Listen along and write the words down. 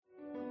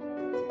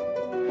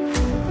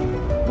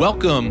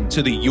Welcome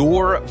to the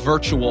Your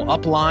Virtual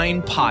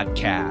Upline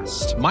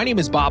podcast. My name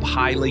is Bob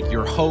Heilig,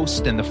 your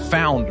host and the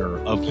founder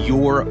of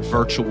Your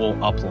Virtual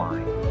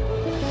Upline.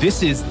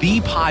 This is the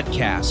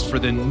podcast for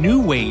the new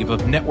wave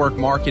of network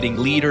marketing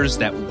leaders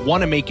that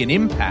want to make an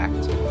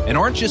impact and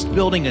aren't just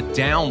building a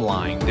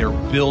downline, they're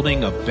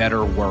building a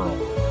better world.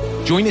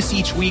 Join us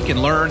each week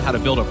and learn how to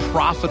build a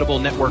profitable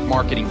network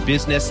marketing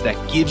business that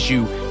gives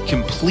you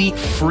complete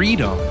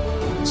freedom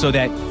so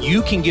that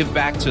you can give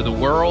back to the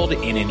world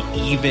in an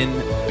even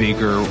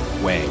bigger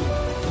way.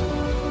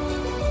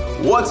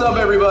 What's up,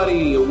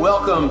 everybody?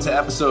 Welcome to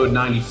episode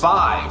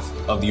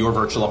 95 of the Your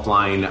Virtual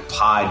Upline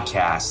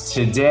podcast.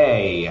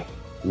 Today,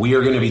 we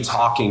are going to be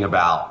talking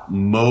about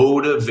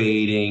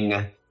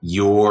motivating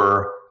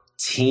your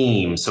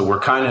team. So we're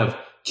kind of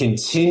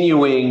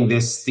continuing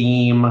this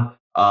theme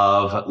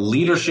of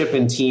leadership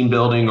and team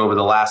building over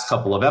the last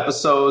couple of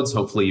episodes.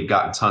 Hopefully, you've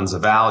gotten tons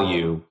of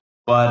value.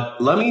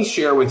 But let me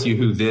share with you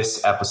who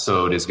this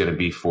episode is going to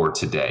be for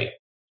today.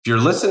 If you're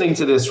listening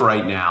to this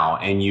right now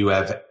and you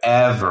have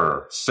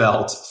ever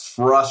felt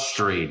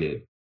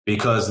frustrated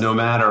because no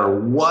matter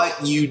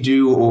what you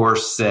do or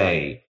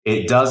say,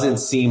 it doesn't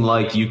seem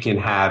like you can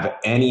have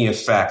any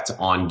effect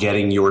on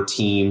getting your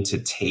team to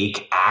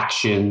take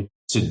action,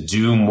 to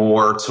do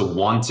more, to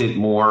want it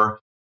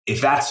more, if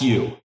that's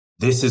you,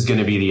 this is going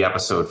to be the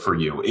episode for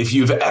you. If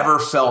you've ever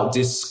felt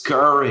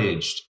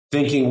discouraged,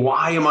 thinking,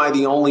 why am I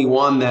the only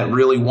one that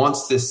really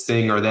wants this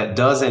thing or that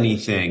does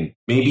anything?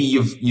 Maybe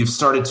you've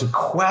started to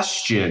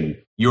question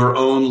your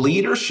own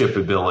leadership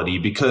ability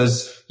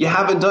because you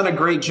haven't done a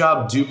great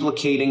job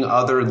duplicating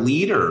other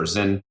leaders.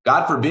 And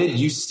God forbid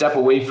you step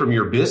away from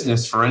your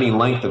business for any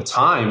length of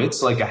time.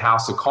 It's like a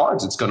house of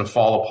cards. It's going to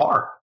fall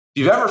apart.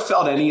 If you've ever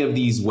felt any of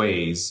these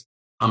ways,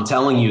 I'm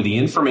telling you, the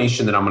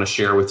information that I'm going to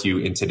share with you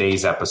in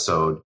today's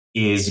episode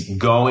is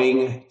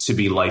going to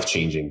be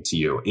life-changing to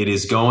you. It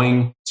is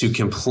going to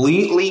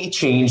completely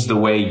change the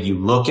way you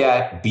look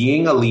at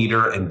being a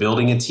leader and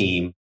building a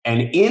team.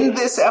 And in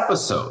this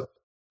episode,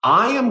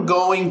 I am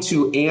going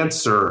to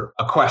answer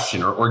a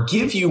question or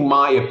give you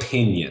my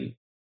opinion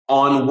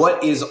on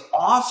what is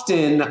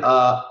often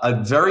a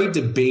very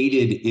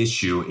debated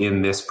issue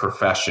in this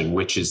profession,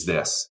 which is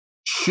this.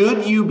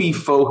 Should you be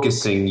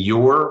focusing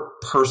your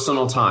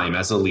personal time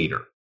as a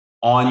leader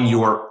on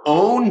your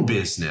own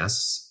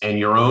business and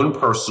your own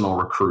personal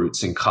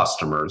recruits and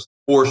customers?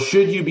 Or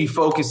should you be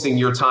focusing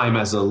your time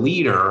as a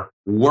leader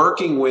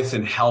working with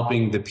and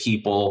helping the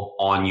people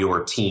on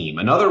your team?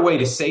 Another way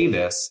to say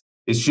this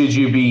is, should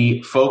you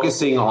be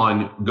focusing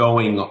on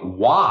going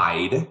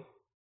wide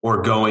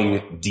or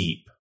going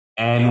deep?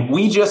 And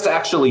we just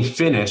actually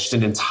finished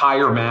an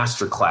entire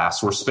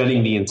masterclass. We're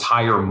spending the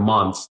entire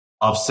month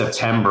of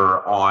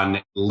September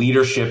on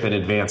leadership and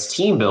advanced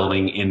team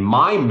building in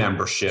my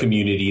membership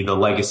community, the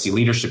Legacy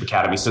Leadership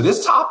Academy. So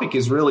this topic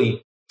is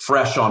really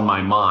fresh on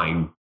my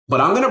mind,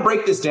 but I'm going to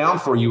break this down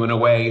for you in a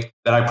way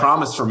that I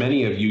promise for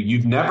many of you,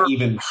 you've never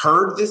even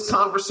heard this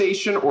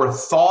conversation or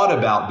thought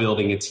about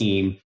building a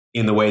team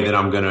in the way that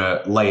I'm going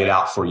to lay it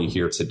out for you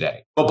here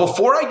today. But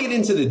before I get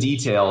into the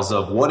details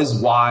of what is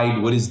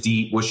wide, what is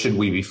deep, what should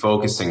we be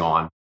focusing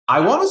on, I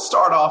want to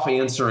start off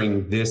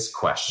answering this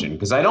question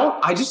because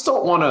I just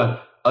don't want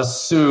to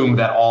assume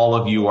that all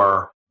of you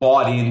are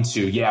bought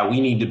into, yeah,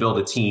 we need to build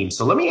a team.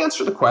 So let me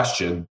answer the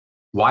question,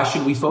 why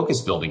should we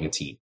focus building a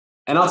team?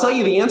 And I'll tell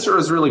you, the answer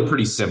is really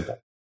pretty simple.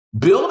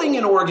 Building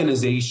an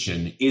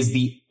organization is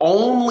the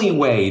only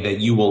way that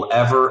you will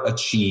ever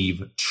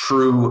achieve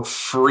true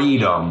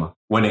freedom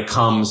when it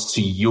comes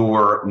to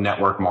your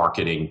network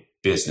marketing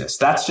business.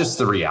 That's just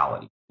the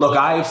reality. Look,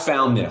 I've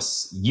found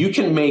this. You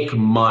can make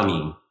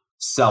money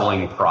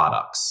selling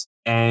products.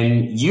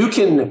 And you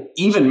can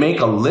even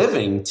make a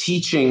living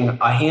teaching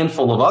a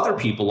handful of other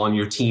people on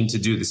your team to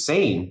do the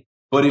same.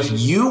 But if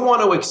you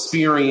want to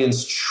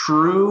experience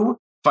true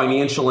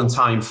financial and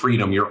time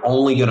freedom, you're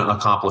only going to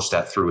accomplish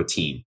that through a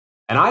team.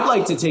 And I'd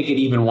like to take it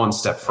even one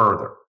step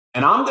further.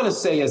 And I'm going to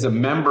say, as a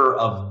member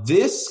of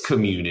this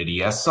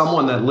community, as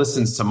someone that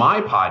listens to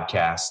my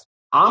podcast,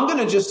 I'm going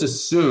to just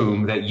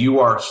assume that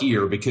you are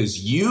here because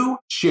you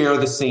share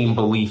the same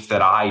belief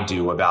that I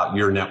do about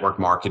your network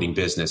marketing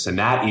business. And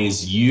that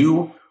is,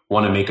 you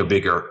want to make a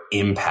bigger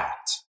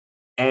impact.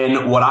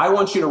 And what I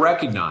want you to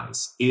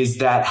recognize is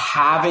that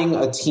having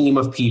a team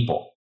of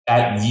people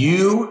that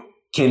you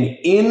can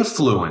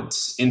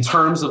influence in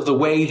terms of the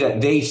way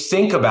that they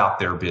think about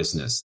their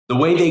business, the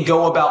way they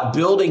go about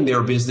building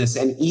their business,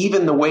 and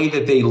even the way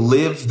that they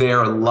live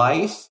their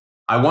life,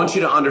 I want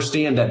you to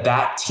understand that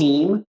that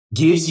team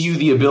gives you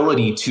the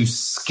ability to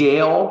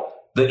scale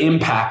the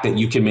impact that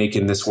you can make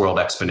in this world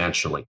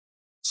exponentially.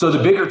 So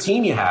the bigger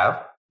team you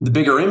have, the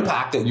bigger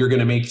impact that you're going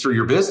to make through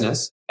your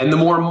business, and the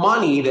more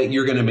money that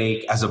you're going to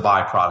make as a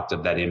byproduct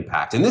of that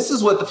impact. And this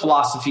is what the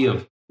philosophy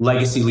of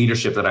legacy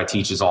leadership that I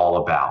teach is all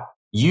about.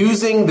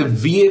 Using the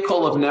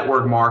vehicle of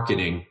network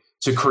marketing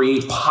to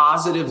create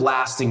positive,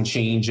 lasting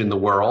change in the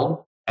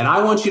world. And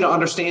I want you to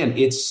understand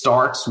it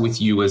starts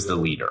with you as the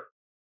leader.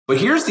 But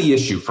here's the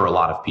issue for a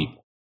lot of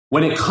people.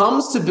 When it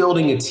comes to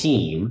building a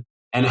team,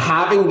 and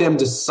having them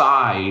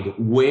decide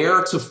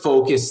where to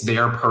focus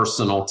their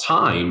personal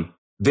time,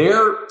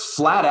 they're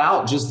flat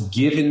out just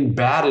given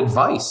bad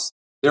advice.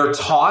 They're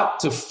taught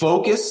to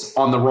focus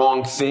on the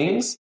wrong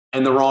things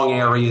and the wrong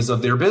areas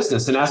of their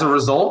business. And as a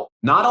result,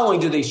 not only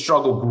do they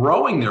struggle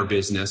growing their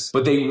business,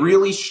 but they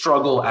really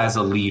struggle as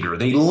a leader.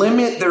 They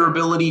limit their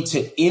ability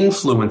to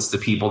influence the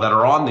people that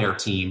are on their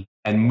team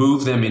and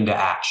move them into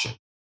action.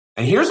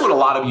 And here's what a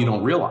lot of you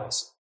don't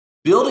realize.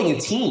 Building a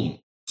team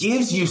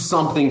gives you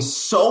something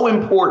so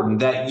important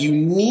that you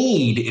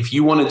need if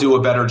you want to do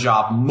a better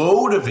job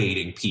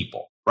motivating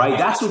people, right?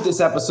 That's what this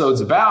episode's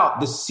about,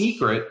 the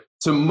secret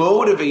to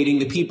motivating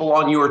the people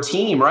on your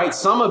team, right?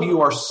 Some of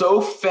you are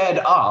so fed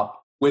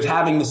up with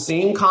having the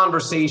same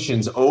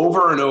conversations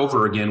over and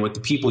over again with the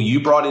people you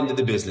brought into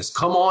the business.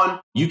 Come on,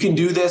 you can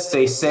do this.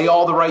 They say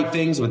all the right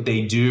things, but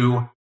they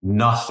do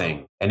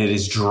nothing. And it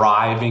is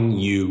driving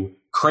you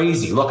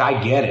crazy. Look,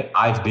 I get it.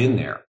 I've been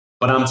there.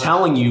 But I'm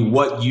telling you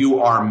what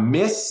you are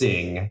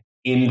missing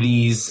in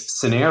these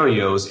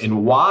scenarios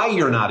and why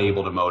you're not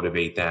able to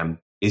motivate them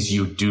is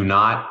you do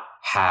not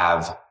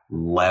have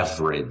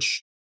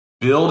leverage.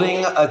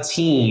 Building a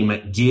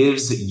team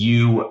gives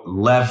you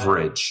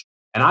leverage.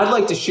 And I'd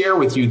like to share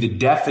with you the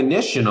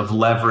definition of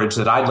leverage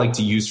that I'd like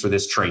to use for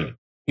this training.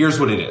 Here's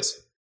what it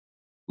is.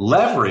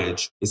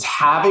 Leverage is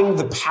having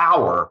the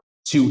power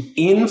to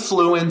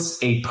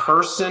influence a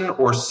person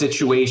or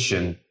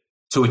situation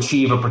to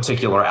achieve a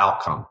particular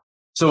outcome.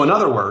 So in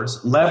other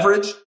words,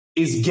 leverage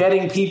is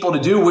getting people to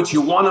do what you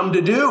want them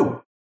to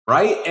do,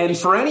 right? And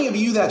for any of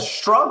you that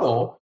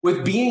struggle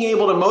with being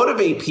able to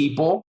motivate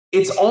people,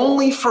 it's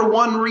only for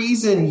one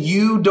reason: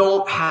 you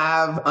don't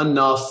have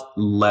enough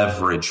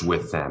leverage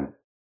with them.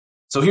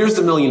 So here's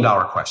the $1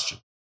 million question.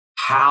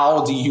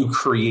 How do you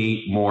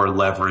create more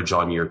leverage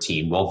on your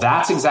team? Well,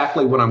 that's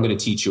exactly what I'm going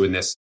to teach you in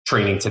this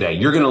training today.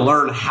 You're going to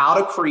learn how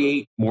to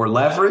create more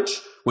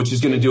leverage, which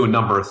is going to do a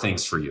number of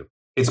things for you.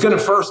 It's going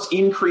to first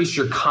increase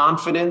your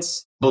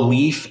confidence,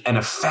 belief, and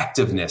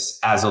effectiveness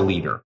as a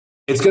leader.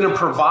 It's going to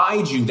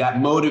provide you that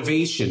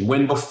motivation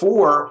when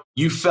before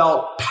you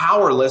felt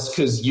powerless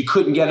because you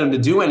couldn't get them to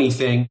do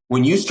anything.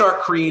 When you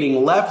start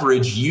creating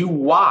leverage, you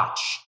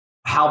watch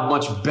how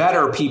much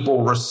better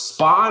people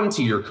respond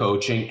to your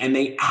coaching and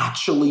they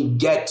actually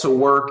get to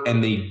work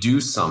and they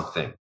do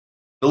something.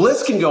 The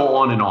list can go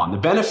on and on. The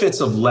benefits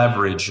of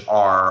leverage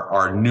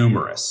are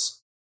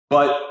numerous,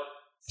 but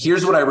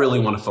here's what I really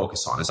want to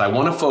focus on is I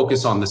want to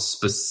focus on the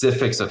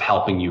specifics of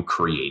helping you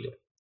create it.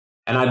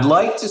 And I'd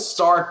like to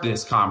start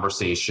this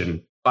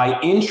conversation by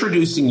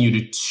introducing you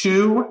to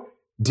two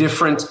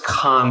different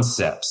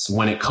concepts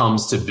when it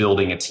comes to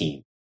building a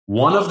team.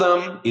 One of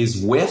them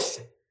is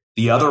width,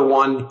 the other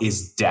one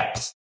is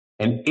depth.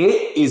 And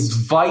it is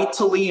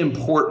vitally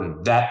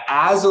important that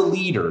as a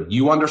leader,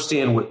 you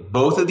understand what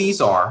both of these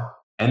are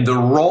and the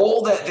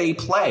role that they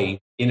play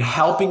in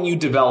helping you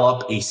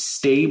develop a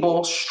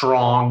stable,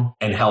 strong,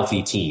 and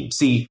healthy team.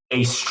 See,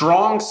 a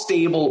strong,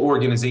 stable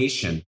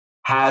organization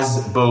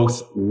has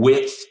both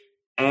width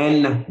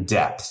and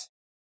depth.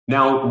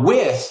 Now,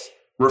 width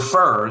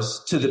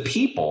refers to the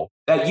people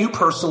that you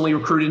personally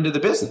recruit into the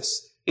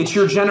business. It's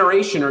your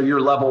generation or your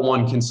level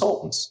 1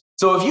 consultants.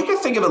 So if you could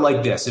think of it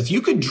like this, if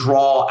you could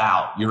draw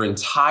out your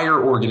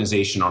entire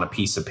organization on a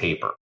piece of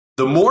paper,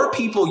 the more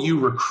people you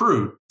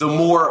recruit, the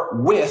more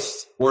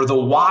width or the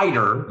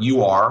wider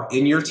you are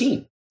in your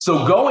team.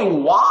 So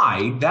going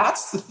wide,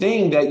 that's the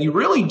thing that you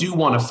really do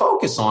want to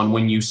focus on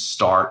when you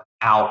start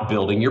out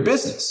building your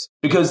business.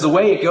 Because the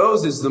way it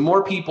goes is the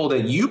more people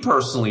that you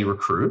personally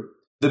recruit,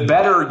 the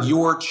better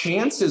your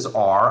chances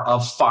are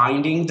of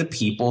finding the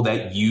people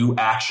that you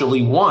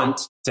actually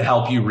want to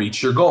help you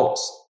reach your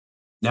goals.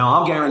 Now,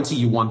 I'll guarantee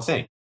you one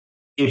thing.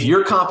 If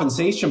your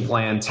compensation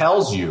plan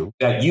tells you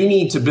that you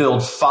need to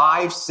build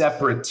 5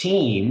 separate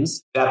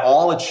teams that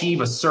all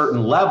achieve a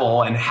certain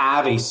level and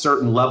have a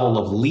certain level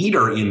of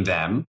leader in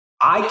them,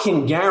 I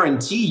can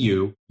guarantee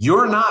you,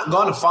 you're not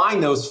going to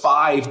find those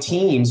 5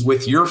 teams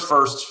with your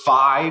first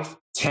 5,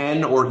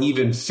 10, or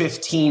even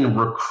 15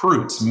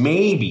 recruits,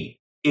 maybe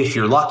if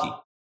you're lucky.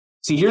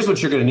 See, here's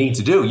what you're going to need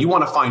to do. You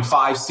want to find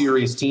 5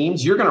 serious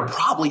teams. You're going to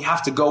probably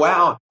have to go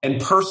out and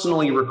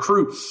personally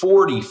recruit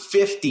 40,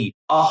 50,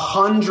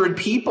 100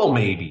 people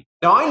maybe.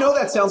 Now, I know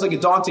that sounds like a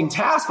daunting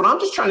task, but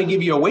I'm just trying to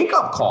give you a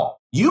wake-up call.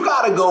 You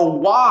got to go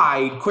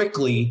wide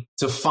quickly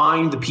to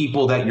find the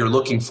people that you're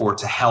looking for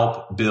to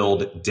help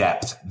build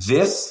depth.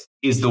 This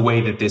is the way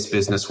that this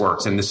business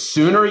works. And the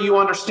sooner you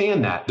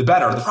understand that, the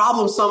better. The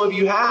problem some of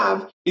you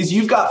have is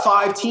you've got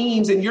 5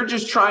 teams and you're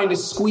just trying to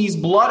squeeze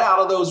blood out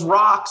of those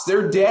rocks.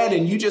 They're dead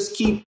and you just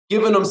keep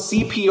giving them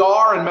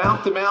CPR and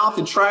mouth to mouth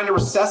and trying to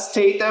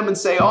resuscitate them and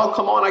say, oh,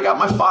 come on, I got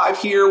my 5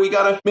 here. We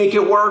got to make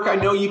it work. I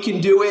know you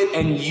can do it.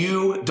 And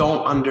you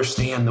don't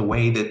understand the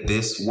way that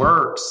this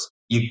works.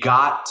 You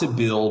got to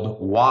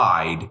build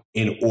wide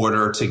in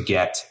order to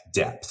get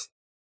depth.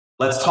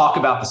 Let's talk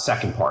about the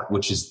second part,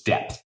 which is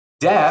depth.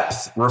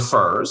 Depth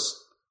refers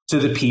to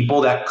the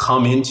people that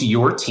come into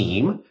your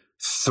team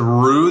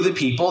through the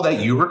people that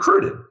you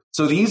recruited.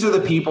 So these are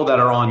the people that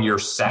are on your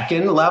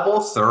second level,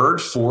 third,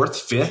 fourth,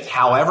 fifth,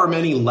 however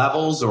many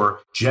levels or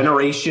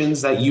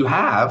generations that you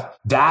have.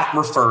 That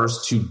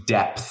refers to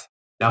depth.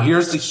 Now,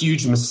 here's the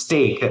huge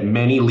mistake that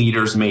many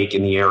leaders make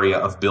in the area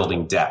of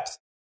building depth.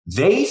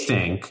 They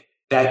think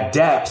that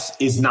depth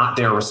is not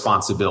their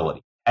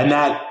responsibility. And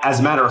that, as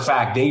a matter of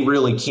fact, they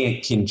really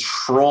can't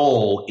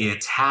control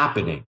it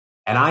happening.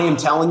 And I am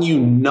telling you,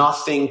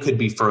 nothing could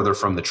be further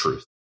from the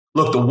truth.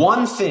 Look, the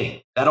one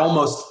thing that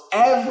almost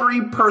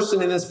every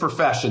person in this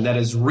profession that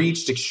has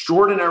reached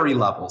extraordinary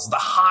levels, the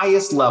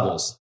highest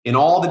levels in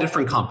all the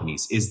different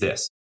companies, is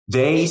this.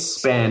 They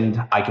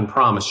spend, I can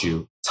promise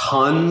you,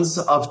 tons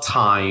of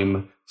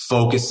time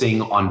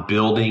focusing on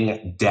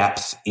building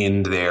depth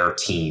in their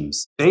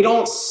teams. They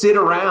don't sit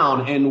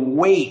around and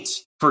wait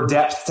for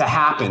depth to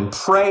happen,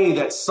 pray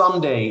that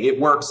someday it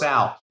works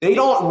out. They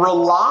don't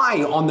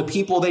rely on the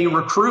people they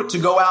recruit to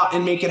go out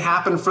and make it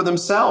happen for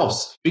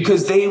themselves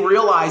because they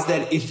realize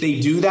that if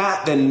they do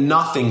that, then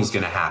nothing's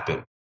going to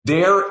happen.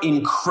 They're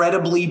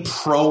incredibly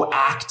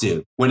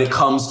proactive when it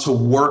comes to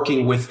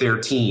working with their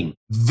team.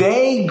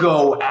 They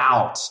go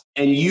out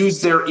and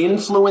use their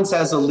influence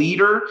as a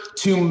leader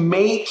to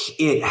make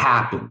it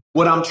happen.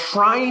 What I'm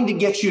trying to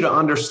get you to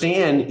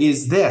understand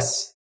is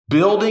this.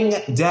 Building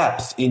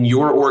depth in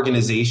your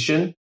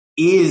organization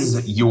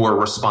is your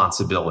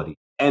responsibility.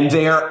 And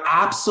there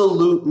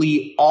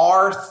absolutely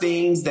are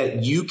things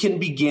that you can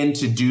begin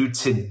to do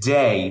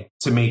today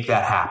to make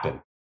that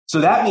happen.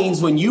 So that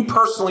means when you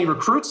personally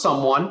recruit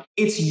someone,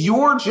 it's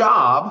your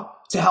job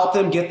to help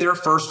them get their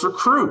first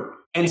recruit,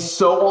 and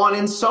so on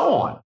and so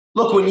on.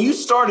 Look, when you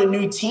start a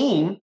new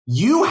team,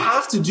 you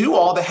have to do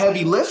all the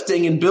heavy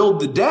lifting and build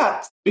the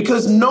depth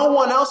because no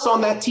one else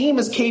on that team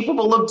is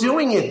capable of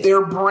doing it.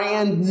 They're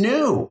brand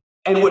new.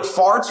 And what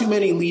far too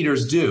many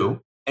leaders do,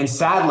 and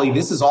sadly,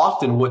 this is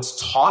often what's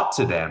taught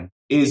to them,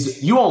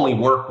 is you only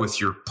work with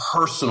your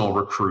personal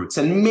recruits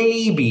and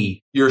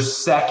maybe your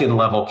second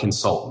level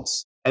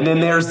consultants. And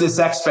then there's this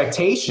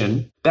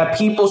expectation that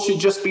people should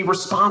just be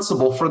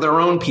responsible for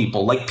their own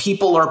people, like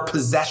people are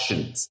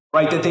possessions,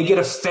 right? That they get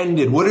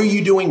offended. What are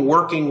you doing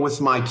working with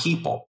my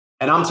people?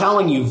 And I'm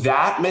telling you,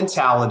 that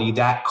mentality,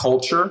 that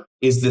culture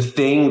is the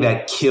thing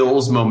that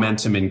kills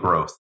momentum and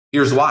growth.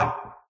 Here's why.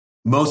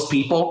 Most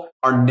people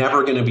are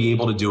never going to be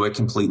able to do it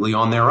completely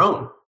on their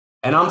own.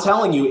 And I'm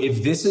telling you,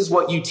 if this is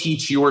what you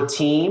teach your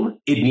team,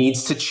 it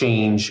needs to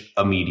change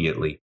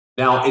immediately.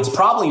 Now, it's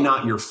probably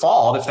not your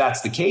fault if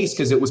that's the case,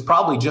 because it was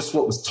probably just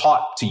what was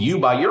taught to you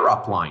by your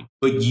upline.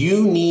 But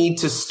you need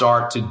to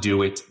start to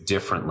do it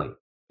differently.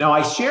 Now,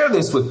 I share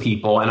this with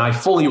people and I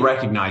fully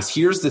recognize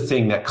here's the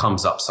thing that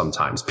comes up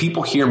sometimes.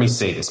 People hear me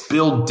say this,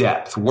 build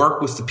depth,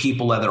 work with the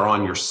people that are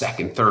on your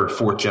second, third,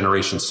 fourth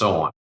generation,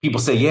 so on. People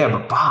say, yeah,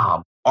 but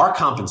Bob, our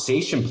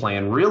compensation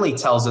plan really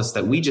tells us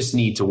that we just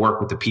need to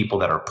work with the people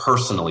that are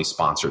personally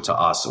sponsored to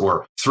us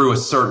or through a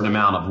certain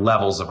amount of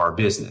levels of our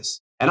business.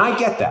 And I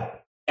get that.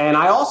 And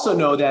I also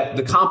know that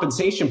the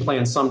compensation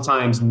plan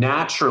sometimes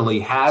naturally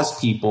has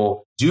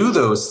people do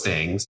those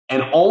things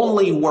and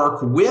only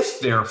work with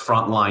their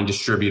frontline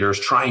distributors,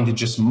 trying to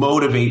just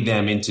motivate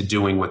them into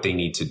doing what they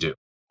need to do,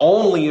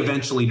 only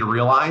eventually to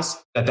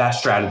realize that that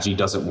strategy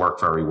doesn't work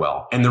very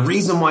well. And the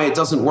reason why it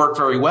doesn't work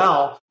very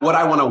well, what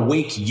I want to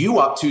wake you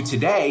up to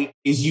today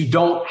is you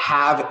don't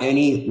have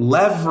any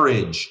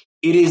leverage.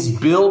 It is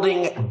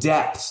building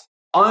depth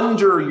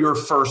under your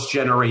first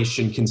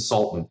generation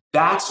consultant.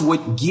 That's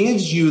what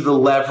gives you the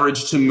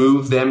leverage to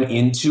move them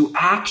into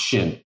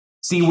action.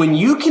 See, when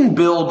you can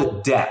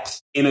build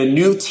depth in a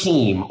new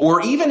team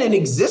or even an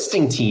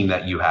existing team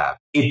that you have,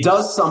 it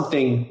does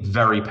something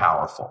very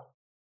powerful.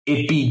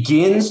 It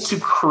begins to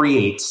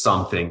create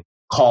something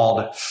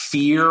called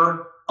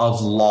fear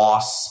of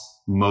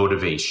loss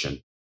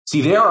motivation.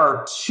 See, there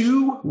are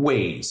two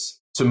ways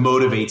to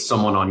motivate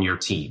someone on your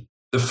team.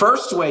 The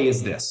first way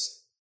is this.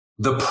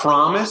 The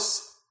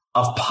promise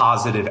of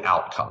positive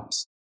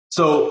outcomes.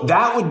 So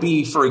that would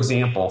be, for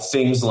example,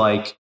 things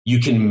like you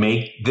can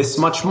make this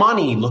much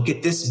money. Look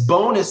at this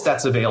bonus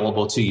that's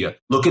available to you.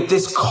 Look at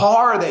this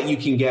car that you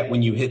can get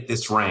when you hit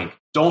this rank.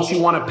 Don't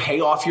you want to pay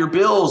off your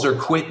bills or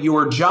quit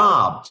your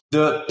job?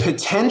 The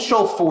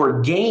potential for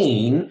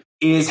gain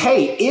is,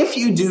 hey, if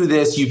you do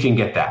this, you can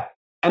get that.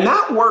 And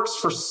that works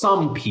for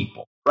some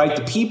people. Right?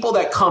 The people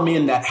that come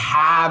in that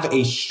have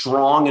a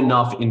strong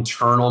enough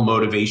internal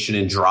motivation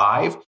and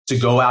drive to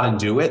go out and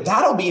do it,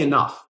 that'll be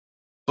enough.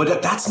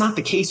 But that's not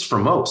the case for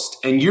most.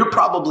 And you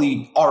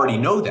probably already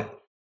know that.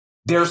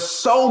 There's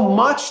so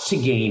much to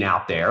gain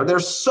out there.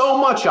 There's so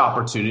much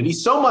opportunity,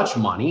 so much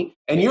money.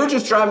 And you're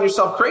just driving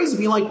yourself crazy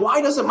being like,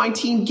 why doesn't my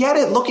team get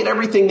it? Look at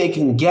everything they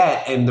can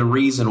get. And the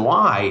reason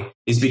why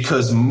is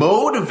because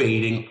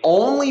motivating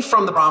only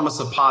from the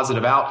promise of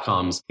positive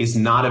outcomes is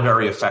not a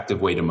very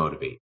effective way to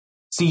motivate.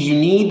 See, you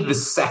need the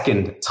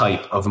second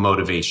type of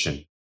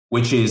motivation,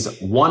 which is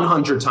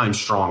 100 times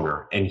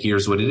stronger. And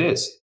here's what it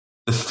is.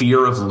 The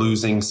fear of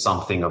losing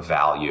something of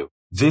value.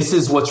 This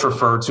is what's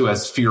referred to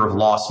as fear of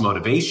loss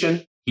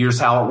motivation. Here's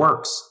how it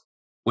works.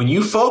 When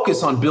you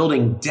focus on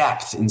building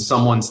depth in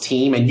someone's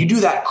team and you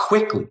do that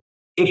quickly,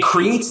 it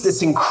creates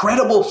this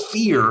incredible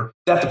fear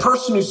that the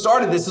person who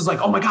started this is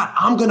like, oh my God,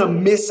 I'm going to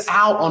miss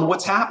out on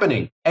what's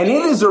happening. And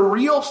it is a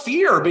real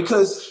fear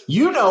because,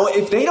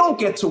 if they don't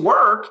get to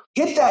work,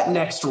 hit that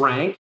next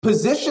rank,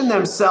 position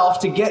themselves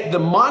to get the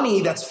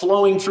money that's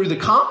flowing through the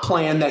comp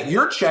plan that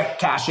you're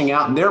cashing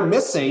out and they're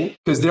missing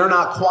because they're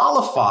not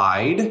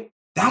qualified,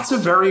 that's a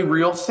very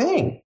real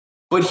thing.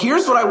 But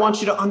here's what I want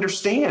you to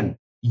understand.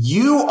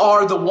 You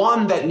are the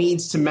one that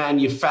needs to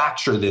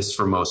manufacture this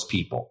for most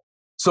people.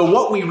 So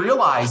what we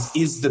realize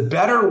is the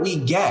better we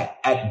get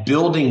at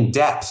building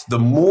depth,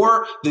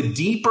 the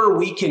deeper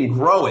we can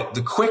grow it,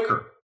 the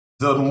quicker,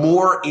 the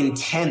more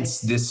intense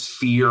this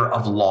fear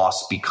of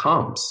loss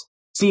becomes.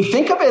 See,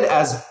 think of it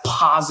as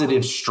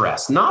positive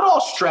stress. Not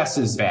all stress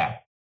is bad.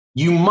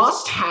 You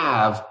must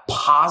have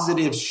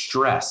positive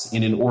stress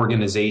in an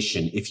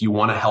organization if you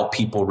want to help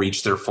people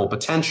reach their full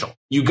potential.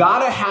 You got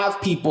to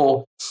have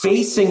people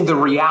facing the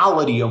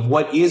reality of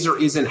what is or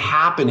isn't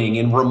happening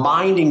and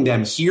reminding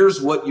them,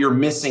 here's what you're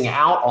missing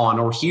out on,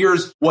 or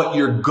here's what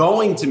you're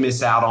going to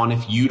miss out on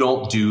if you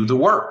don't do the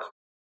work.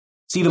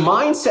 See, the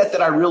mindset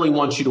that I really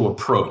want you to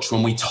approach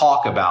when we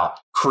talk about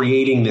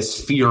creating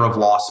this fear of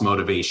loss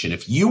motivation,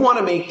 if you want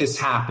to make this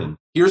happen,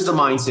 here's the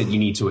mindset you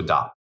need to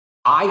adopt.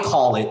 I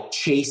call it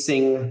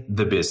chasing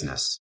the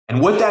business.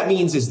 And what that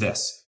means is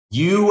this.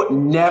 You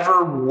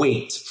never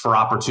wait for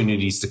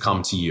opportunities to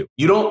come to you.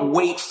 You don't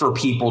wait for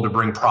people to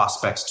bring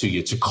prospects to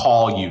you, to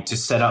call you, to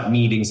set up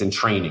meetings and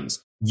trainings.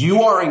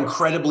 You are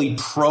incredibly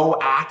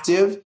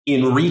proactive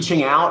in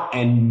reaching out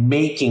and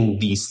making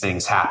these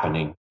things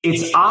happening.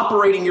 It's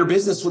operating your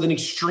business with an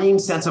extreme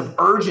sense of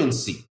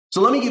urgency.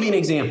 So let me give you an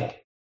example.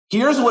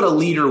 Here's what a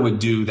leader would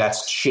do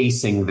that's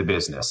chasing the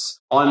business.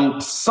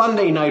 On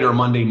Sunday night or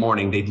Monday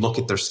morning, they'd look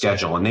at their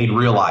schedule and they'd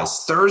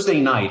realize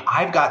Thursday night,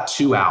 I've got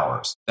 2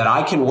 hours that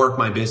I can work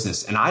my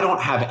business and I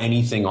don't have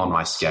anything on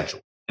my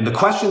schedule. And the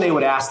question they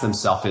would ask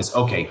themselves is,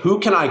 okay, who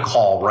can I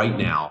call right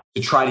now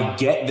to try to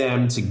get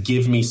them to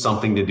give me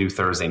something to do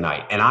Thursday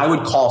night? And I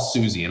would call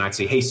Susie and I'd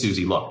say, hey,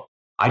 Susie, look,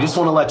 I just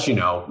want to let you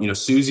know,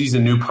 Susie's a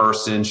new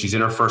person. She's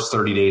in her first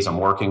 30 days. I'm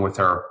working with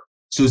her.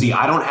 Susie,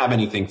 I don't have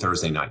anything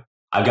Thursday night.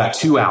 I've got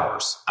 2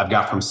 hours. I've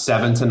got from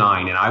 7 to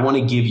 9, and I want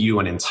to give you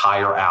an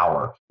entire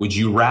hour. Would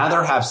you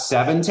rather have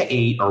 7 to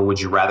 8, or would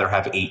you rather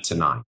have 8 to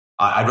 9?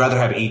 I'd rather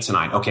have 8 to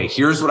 9. Okay,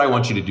 here's what I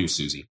want you to do,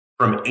 Susie.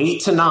 From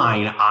 8 to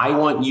 9, I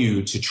want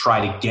you to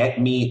try to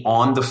get me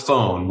on the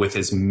phone with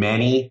as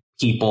many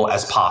people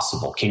as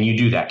possible. Can you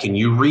do that? Can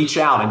you reach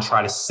out and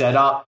try to set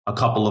up a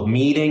couple of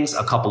meetings,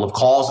 a couple of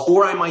calls?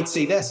 Or I might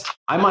say this,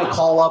 I might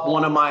call up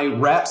one of my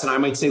reps and I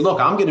might say,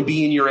 look, I'm going to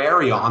be in your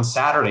area on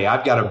Saturday.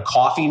 I've got a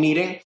coffee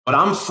meeting, but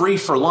I'm free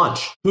for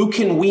lunch. Who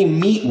can we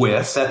meet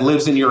with that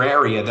lives in your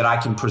area that I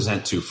can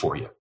present to for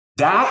you?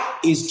 That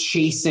is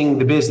chasing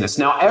the business.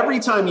 Now, every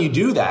time you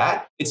do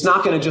that, it's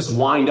not going to just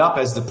wind up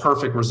as the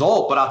perfect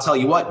result. But I'll tell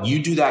you what,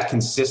 you do that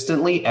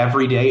consistently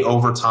every day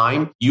over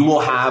time, you will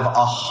have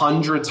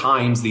 100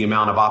 times the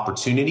amount of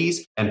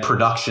opportunities and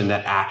production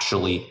that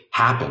actually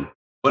happen.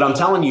 But I'm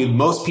telling you,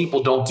 most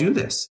people don't do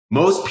this.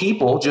 Most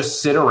people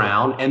just sit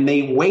around and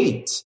they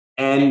wait.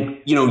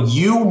 And,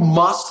 you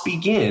must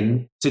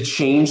begin to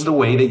change the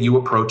way that you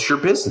approach your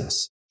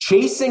business.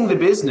 Chasing the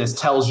business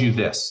tells you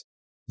this.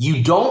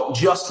 You don't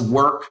just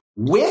work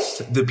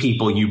with the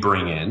people you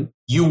bring in,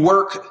 you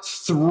work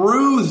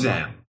through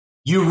them.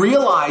 You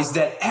realize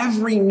that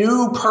every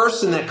new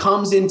person that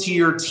comes into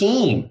your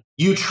team,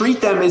 you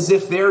treat them as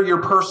if they're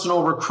your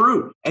personal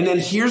recruit. And then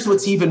here's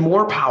what's even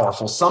more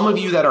powerful. Some of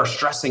you that are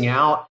stressing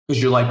out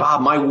because you're like,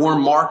 Bob, my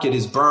warm market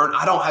is burnt.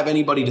 I don't have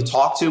anybody to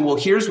talk to. Well,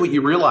 here's what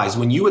you realize.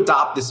 When you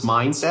adopt this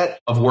mindset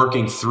of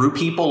working through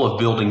people, of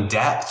building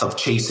depth, of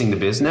chasing the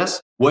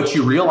business, what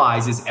you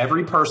realize is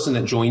every person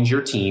that joins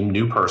your team,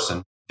 new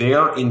person,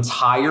 their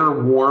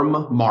entire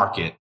warm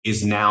market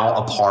is now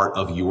a part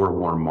of your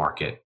warm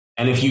market.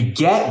 And if you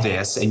get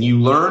this and you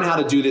learn how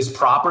to do this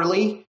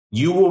properly,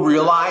 you will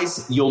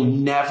realize you'll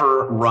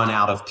never run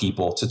out of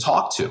people to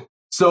talk to.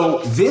 So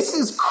this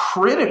is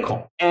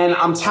critical. And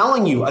I'm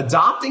telling you,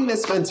 adopting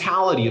this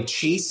mentality of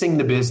chasing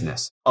the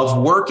business,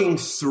 of working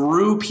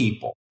through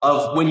people,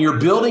 of when you're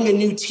building a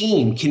new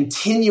team,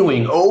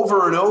 continuing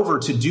over and over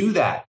to do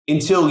that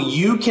until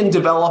you can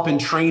develop and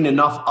train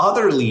enough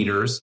other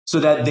leaders so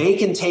that they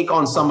can take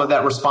on some of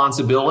that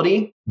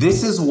responsibility.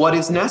 This is what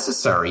is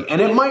necessary. And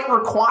it might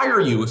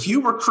require you, if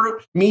you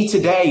recruit me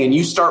today and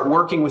you start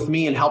working with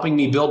me and helping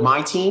me build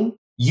my team,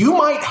 you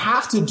might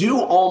have to do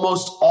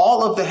almost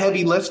all of the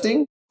heavy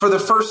lifting for the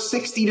first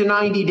 60 to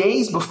 90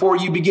 days before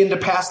you begin to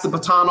pass the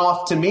baton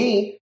off to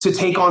me to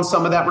take on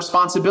some of that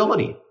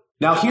responsibility.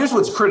 Now, here's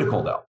what's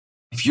critical, though.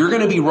 If you're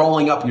going to be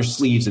rolling up your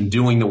sleeves and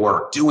doing the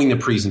work, doing the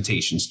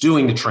presentations,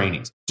 doing the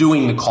trainings,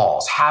 doing the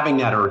calls, having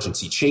that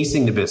urgency,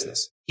 chasing the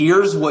business,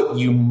 here's what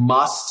you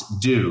must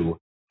do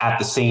at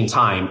the same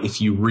time if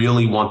you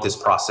really want this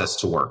process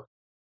to work.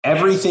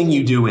 Everything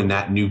you do in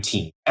that new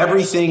team,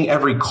 everything,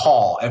 every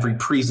call, every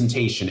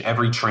presentation,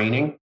 every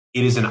training,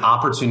 it is an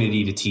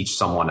opportunity to teach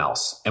someone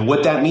else. And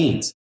what that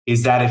means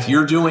is that if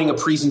you're doing a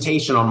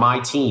presentation on my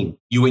team,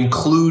 you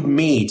include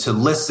me to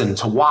listen,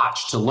 to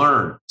watch, to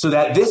learn. So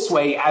that this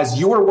way, as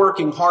you're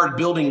working hard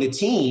building the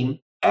team,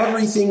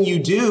 everything you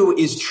do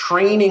is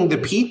training the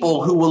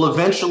people who will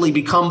eventually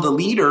become the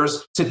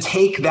leaders to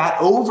take that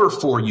over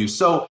for you.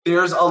 So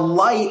there's a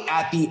light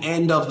at the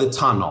end of the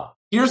tunnel.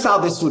 Here's how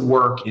this would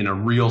work in a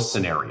real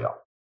scenario.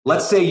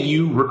 Let's say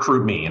you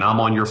recruit me and I'm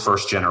on your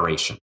first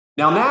generation.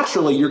 Now,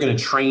 naturally, you're going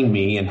to train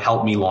me and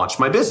help me launch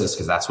my business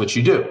because that's what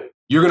you do.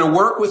 You're going to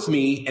work with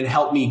me and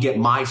help me get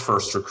my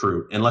first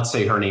recruit. And let's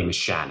say her name is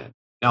Shannon.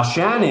 Now,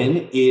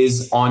 Shannon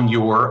is on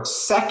your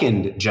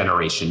second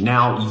generation.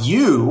 Now,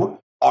 you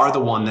are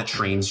the one that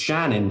trains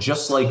Shannon,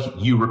 just like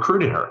you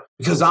recruited her,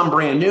 because I'm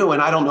brand new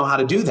and I don't know how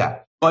to do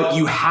that. But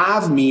you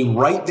have me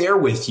right there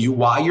with you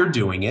while you're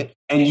doing it.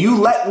 And you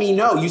let me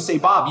know, you say,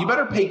 Bob, you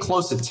better pay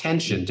close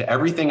attention to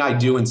everything I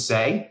do and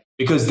say,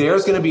 because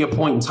there's going to be a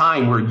point in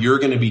time where you're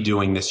going to be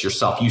doing this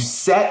yourself. You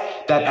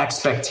set that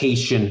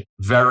expectation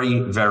very,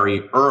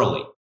 very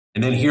early.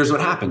 And then here's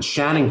what happens.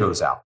 Shannon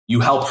goes out. You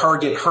help her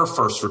get her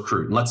first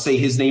recruit. And let's say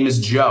his name is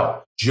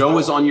Joe. Joe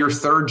is on your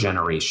third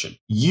generation.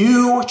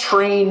 You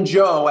train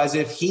Joe as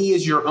if he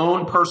is your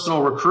own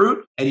personal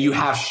recruit, and you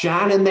have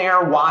Shannon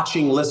there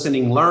watching,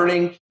 listening,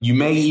 learning. You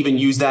may even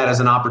use that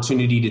as an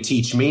opportunity to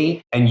teach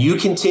me. And you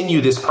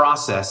continue this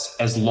process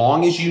as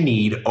long as you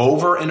need,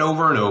 over and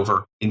over and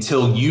over,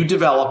 until you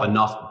develop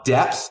enough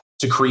depth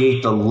to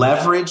create the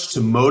leverage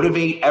to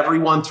motivate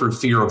everyone through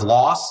fear of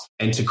loss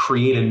and to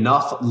create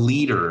enough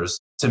leaders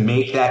to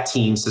make that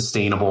team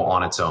sustainable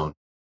on its own.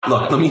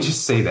 Look, let me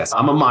just say this.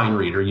 I'm a mind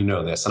reader, you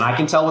know this, and I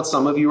can tell what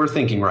some of you are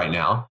thinking right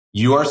now.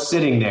 You are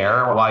sitting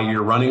there while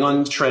you're running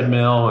on the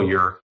treadmill or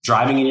you're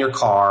driving in your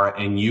car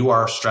and you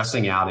are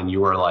stressing out and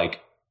you are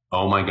like,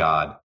 oh my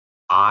God,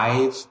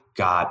 I've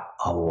got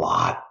a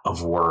lot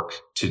of work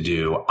to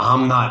do.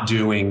 I'm not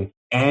doing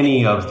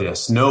any of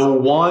this. No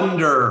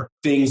wonder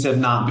things have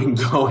not been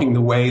going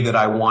the way that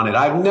I wanted.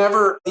 I've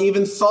never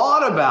even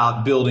thought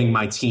about building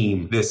my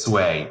team this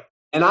way.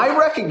 And I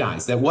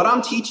recognize that what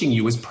I'm teaching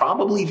you is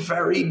probably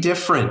very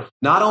different,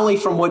 not only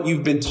from what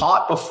you've been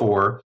taught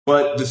before,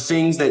 but the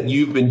things that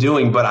you've been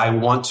doing. But I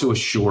want to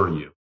assure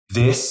you,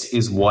 this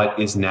is what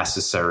is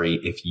necessary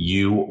if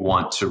you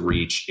want to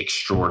reach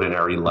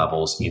extraordinary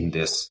levels in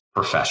this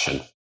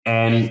profession.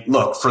 And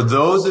look, for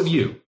those of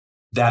you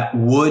that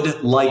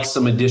would like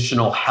some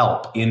additional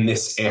help in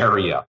this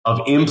area of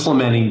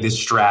implementing this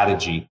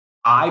strategy,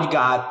 I've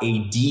got a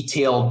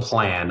detailed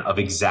plan of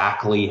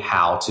exactly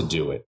how to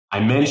do it. I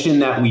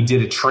mentioned that we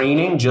did a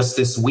training just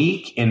this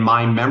week in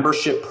my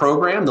membership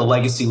program, the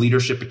Legacy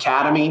Leadership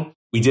Academy.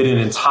 We did an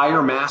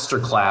entire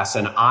masterclass,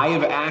 and I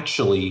have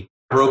actually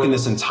broken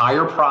this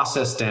entire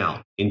process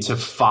down into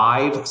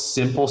 5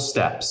 simple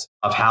steps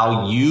of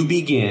how you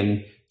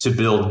begin to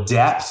build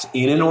depth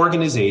in an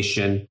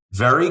organization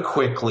very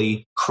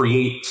quickly,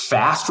 create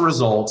fast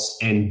results,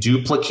 and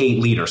duplicate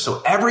leaders.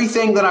 So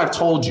everything that I've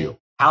told you,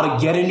 how to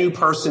get a new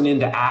person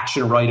into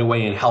action right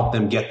away and help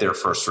them get their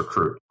first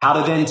recruit, how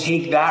to then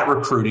take that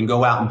recruit and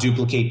go out and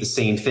duplicate the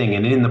same thing.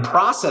 And in the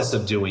process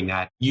of doing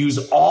that, use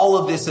all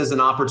of this as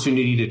an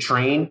opportunity to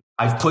train.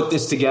 I've put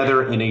this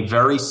together in a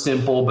very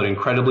simple but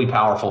incredibly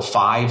powerful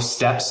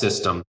 5-step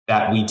system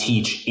that we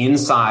teach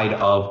inside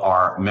of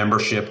our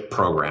membership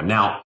program.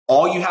 Now,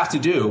 all you have to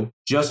do,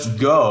 just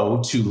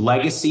go to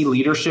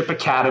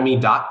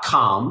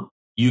legacyleadershipacademy.com.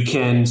 You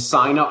can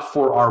sign up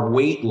for our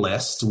wait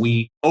list.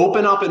 We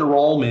open up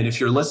enrollment. If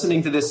you're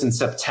listening to this in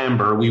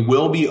September, we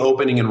will be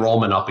opening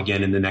enrollment up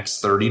again in the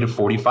next 30 to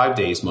 45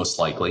 days, most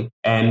likely.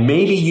 And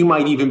maybe you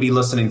might even be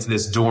listening to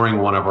this during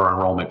one of our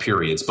enrollment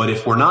periods. But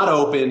if we're not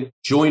open,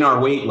 join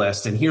our wait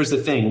list. And here's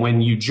the thing.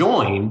 When you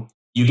join,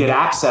 you get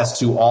access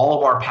to all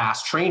of our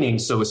past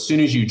trainings. So as soon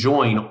as you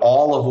join,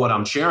 all of what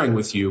I'm sharing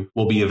with you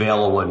will be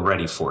available and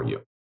ready for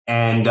you.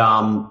 And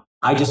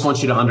I just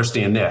want you to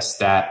understand this,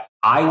 that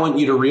I want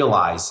you to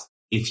realize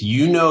if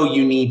you know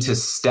you need to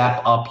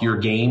step up your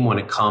game when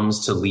it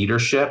comes to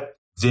leadership,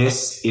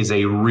 this is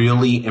a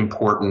really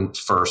important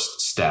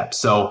first step.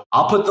 So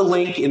I'll put the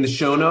link in the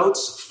show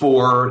notes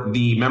for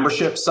the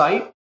membership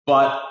site,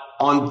 but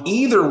on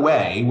either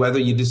way, whether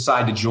you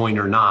decide to join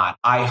or not,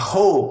 I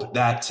hope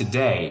that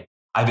today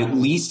I've at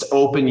least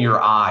opened your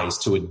eyes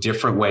to a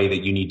different way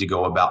that you need to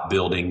go about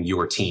building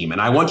your team. And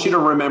I want you to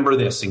remember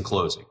this in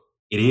closing.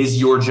 It is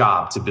your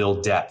job to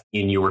build depth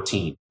in your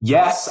team.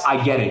 Yes,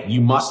 I get it.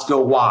 You must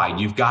go wide.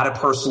 You've got to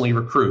personally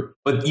recruit,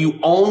 but you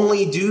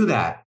only do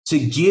that to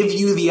give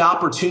you the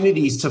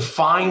opportunities to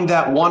find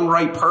that one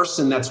right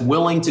person that's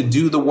willing to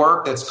do the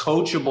work, that's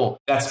coachable,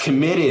 that's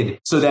committed,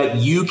 so that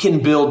you can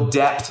build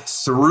depth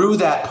through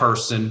that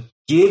person,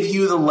 give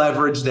you the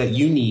leverage that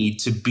you need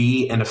to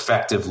be an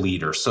effective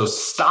leader. So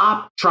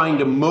stop trying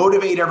to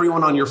motivate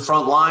everyone on your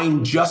front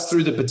line just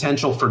through the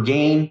potential for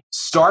gain.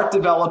 Start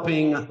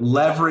developing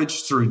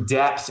leverage through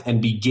depth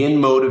and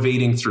begin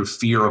motivating through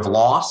fear of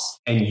loss.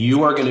 And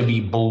you are going to be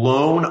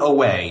blown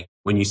away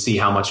when you see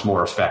how much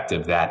more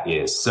effective that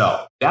is.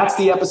 So that's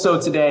the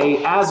episode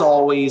today. As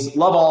always,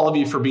 love all of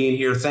you for being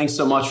here. Thanks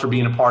so much for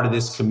being a part of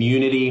this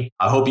community.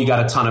 I hope you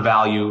got a ton of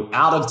value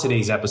out of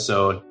today's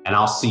episode, and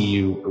I'll see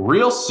you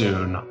real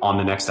soon on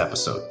the next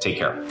episode. Take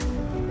care.